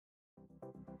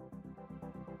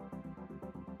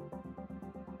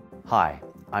Hi,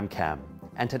 I'm Cam,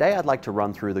 and today I'd like to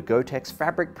run through the GoTx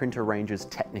fabric printer range's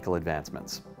technical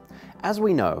advancements. As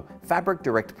we know, fabric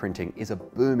direct printing is a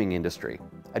booming industry.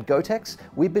 At GoTx,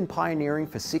 we've been pioneering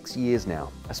for 6 years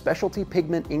now a specialty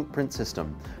pigment ink print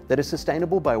system that is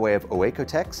sustainable by way of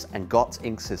GoTx and GoTx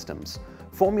ink systems,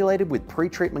 formulated with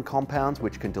pre-treatment compounds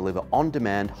which can deliver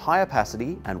on-demand, high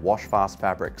opacity and wash-fast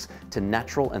fabrics to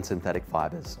natural and synthetic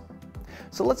fibers.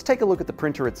 So let's take a look at the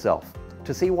printer itself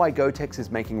to see why GoTx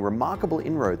is making remarkable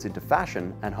inroads into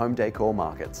fashion and home decor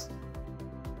markets.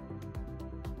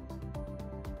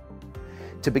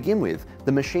 To begin with,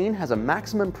 the machine has a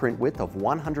maximum print width of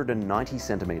 190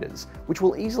 centimeters, which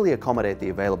will easily accommodate the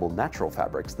available natural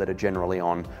fabrics that are generally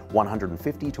on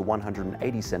 150 to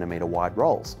 180 centimeter wide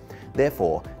rolls.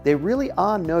 Therefore, there really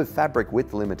are no fabric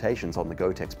width limitations on the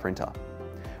GoTx printer.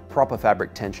 Proper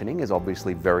fabric tensioning is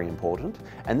obviously very important,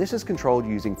 and this is controlled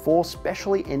using 4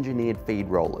 specially engineered feed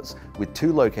rollers, with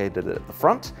 2 located at the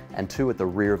front and 2 at the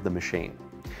rear of the machine.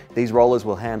 These rollers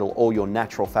will handle all your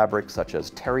natural fabrics such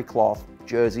as terry cloth,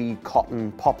 jersey,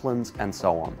 cotton, poplins, and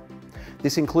so on.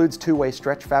 This includes 2-way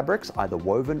stretch fabrics, either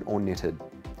woven or knitted.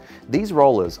 These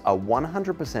rollers are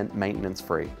 100%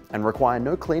 maintenance-free and require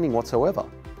no cleaning whatsoever.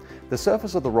 The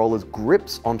surface of the rollers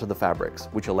grips onto the fabrics,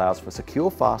 which allows for secure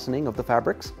fastening of the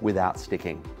fabrics without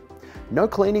sticking. No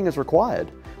cleaning is required,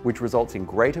 which results in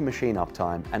greater machine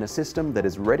uptime and a system that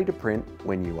is ready to print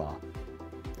when you are.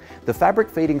 The fabric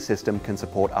feeding system can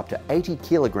support up to 80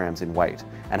 kilograms in weight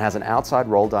and has an outside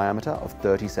roll diameter of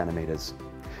 30 centimeters.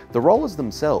 The rollers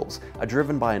themselves are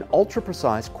driven by an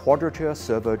ultra-precise quadrature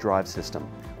servo drive system,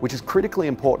 which is critically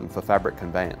important for fabric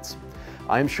conveyance.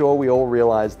 I am sure we all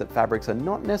realize that fabrics are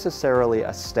not necessarily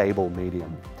a stable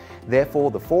medium. Therefore,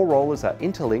 the 4 rollers are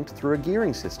interlinked through a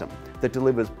gearing system that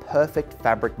delivers perfect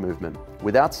fabric movement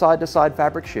without side-to-side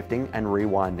fabric shifting and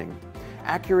rewinding.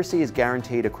 Accuracy is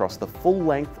guaranteed across the full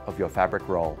length of your fabric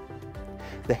roll.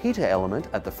 The heater element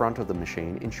at the front of the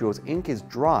machine ensures ink is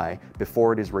dry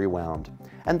before it is rewound,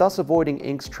 and thus avoiding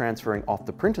inks transferring off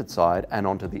the printed side and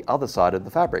onto the other side of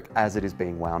the fabric as it is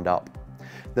being wound up.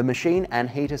 The machine and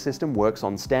heater system works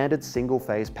on standard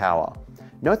single-phase power.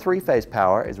 No 3-phase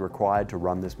power is required to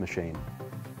run this machine.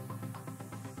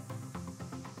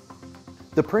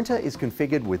 The printer is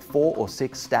configured with 4 or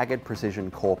 6 staggered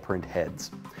precision core print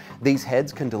heads. These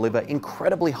heads can deliver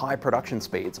incredibly high production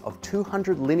speeds of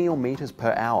 200 linear meters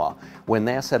per hour when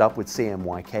they are set up with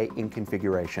CMYK in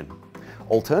configuration.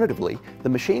 Alternatively, the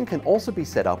machine can also be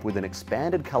set up with an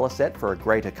expanded color set for a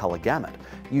greater color gamut,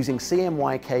 using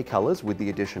CMYK colors with the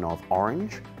addition of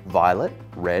orange, violet,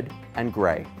 red, and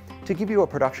gray, to give you a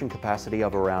production capacity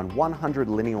of around 100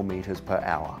 linear meters per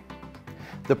hour.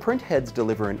 The print heads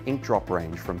deliver an ink drop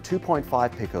range from 2.5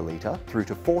 picoliter through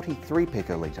to 43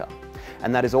 picoliter,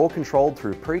 and that is all controlled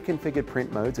through pre-configured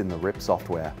print modes in the RIP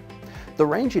software. The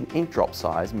range in ink drop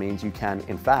size means you can,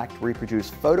 in fact, reproduce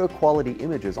photo-quality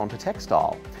images onto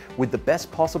textile, with the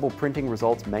best possible printing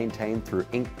results maintained through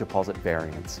ink deposit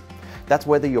variants. That's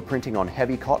whether you're printing on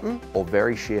heavy cotton or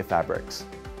very sheer fabrics.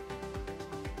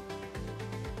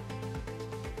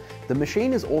 The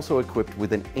machine is also equipped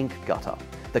with an ink gutter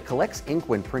that collects ink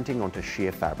when printing onto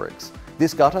sheer fabrics.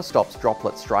 This gutter stops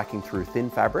droplets striking through thin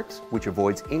fabrics, which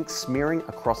avoids ink smearing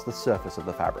across the surface of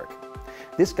the fabric.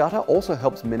 This gutter also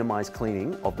helps minimize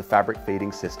cleaning of the fabric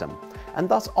feeding system, and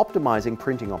thus optimizing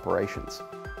printing operations.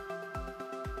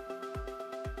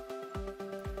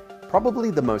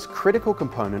 Probably the most critical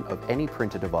component of any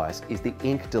printer device is the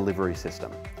ink delivery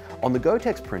system. On the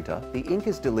GoTx printer, the ink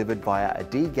is delivered via a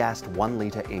degassed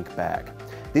 1-liter ink bag.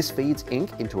 This feeds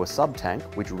ink into a sub-tank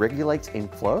which regulates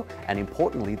ink flow and,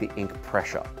 importantly, the ink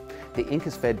pressure. The ink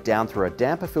is fed down through a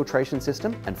damper filtration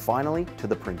system and finally to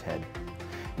the print head.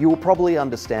 You will probably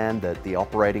understand that the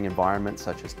operating environment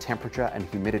such as temperature and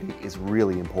humidity is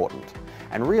really important.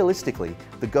 And realistically,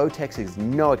 the GoTx is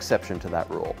no exception to that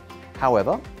rule.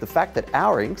 However, the fact that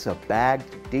our inks are bagged,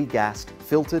 degassed,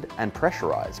 filtered and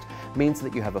pressurized means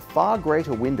that you have a far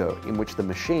greater window in which the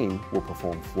machine will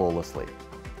perform flawlessly.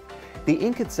 The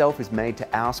ink itself is made to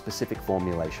our specific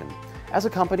formulation. As a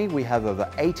company, we have over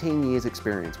 18 years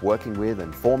experience working with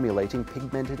and formulating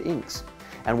pigmented inks,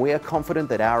 and we are confident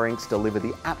that our inks deliver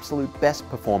the absolute best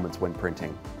performance when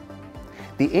printing.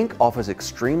 The ink offers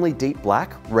extremely deep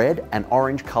black, red, and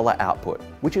orange color output,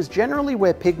 which is generally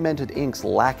where pigmented inks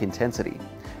lack intensity.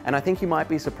 And I think you might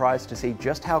be surprised to see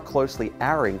just how closely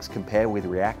our inks compare with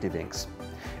reactive inks.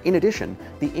 In addition,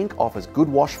 the ink offers good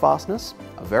wash fastness,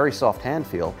 a very soft hand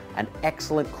feel, and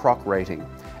excellent crock rating.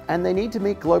 And they need to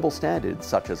meet global standards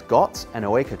such as GoTx and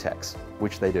GoTx,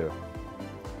 which they do.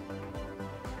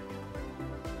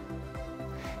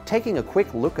 Taking a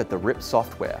quick look at the RIP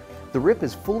software, The RIP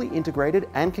is fully integrated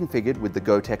and configured with the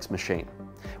GoTx machine.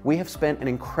 We have spent an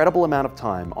incredible amount of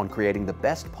time on creating the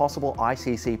best possible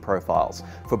ICC profiles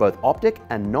for both optic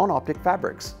and non-optic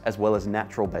fabrics, as well as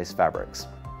natural-based fabrics.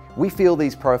 We feel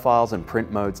these profiles and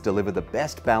print modes deliver the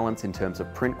best balance in terms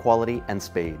of print quality and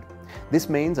speed. This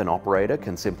means an operator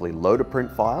can simply load a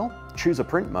print file, choose a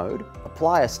print mode,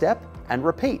 apply a step, and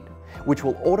repeat, which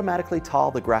will automatically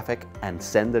tile the graphic and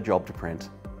send the job to print.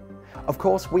 Of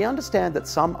course, we understand that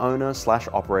some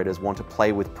owners/operators want to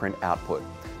play with print output.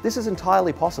 This is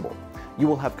entirely possible. You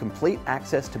will have complete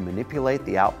access to manipulate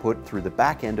the output through the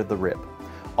back end of the RIP.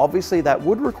 Obviously, that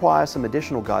would require some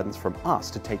additional guidance from us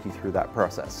to take you through that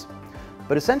process.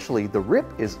 But essentially, the RIP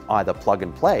is either plug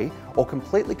and play or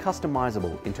completely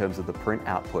customizable in terms of the print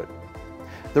output.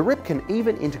 The RIP can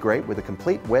even integrate with a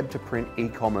complete web-to-print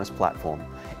e-commerce platform.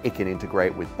 It can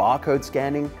integrate with barcode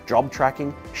scanning, job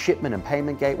tracking, shipment and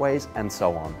payment gateways, and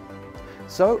so on.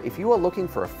 So if you are looking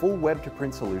for a full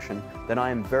web-to-print solution, then I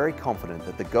am very confident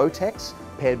that the GoTx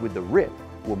paired with the RIP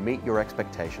will meet your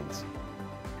expectations.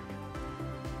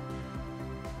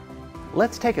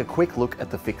 Let's take a quick look at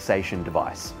the fixation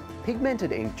device.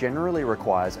 Pigmented ink generally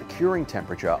requires a curing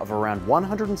temperature of around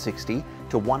 160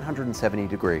 to 170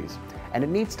 degrees, and it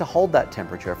needs to hold that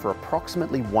temperature for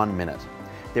approximately 1 minute.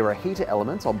 There are heater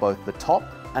elements on both the top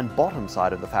and bottom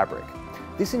side of the fabric.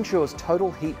 This ensures total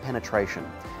heat penetration,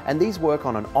 and these work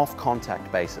on an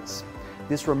off-contact basis.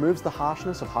 This removes the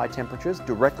harshness of high temperatures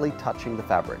directly touching the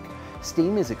fabric.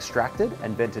 Steam is extracted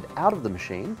and vented out of the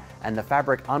machine, and the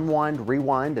fabric unwind,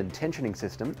 rewind, and tensioning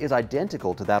system is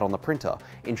identical to that on the printer,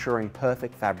 ensuring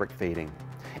perfect fabric feeding.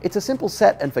 It's a simple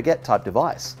set and forget type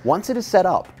device. Once it is set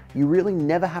up, you really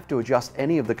never have to adjust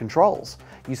any of the controls.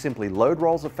 You simply load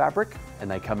rolls of fabric and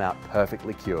they come out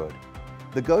perfectly cured.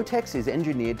 The GoTx is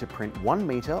engineered to print 1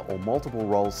 meter or multiple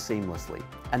rolls seamlessly,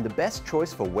 and the best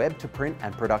choice for web to print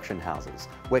and production houses,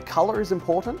 where color is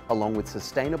important along with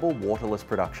sustainable waterless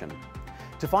production.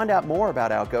 To find out more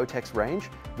about our GoTx range,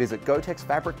 visit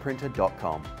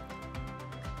gotexfabricprinter.com.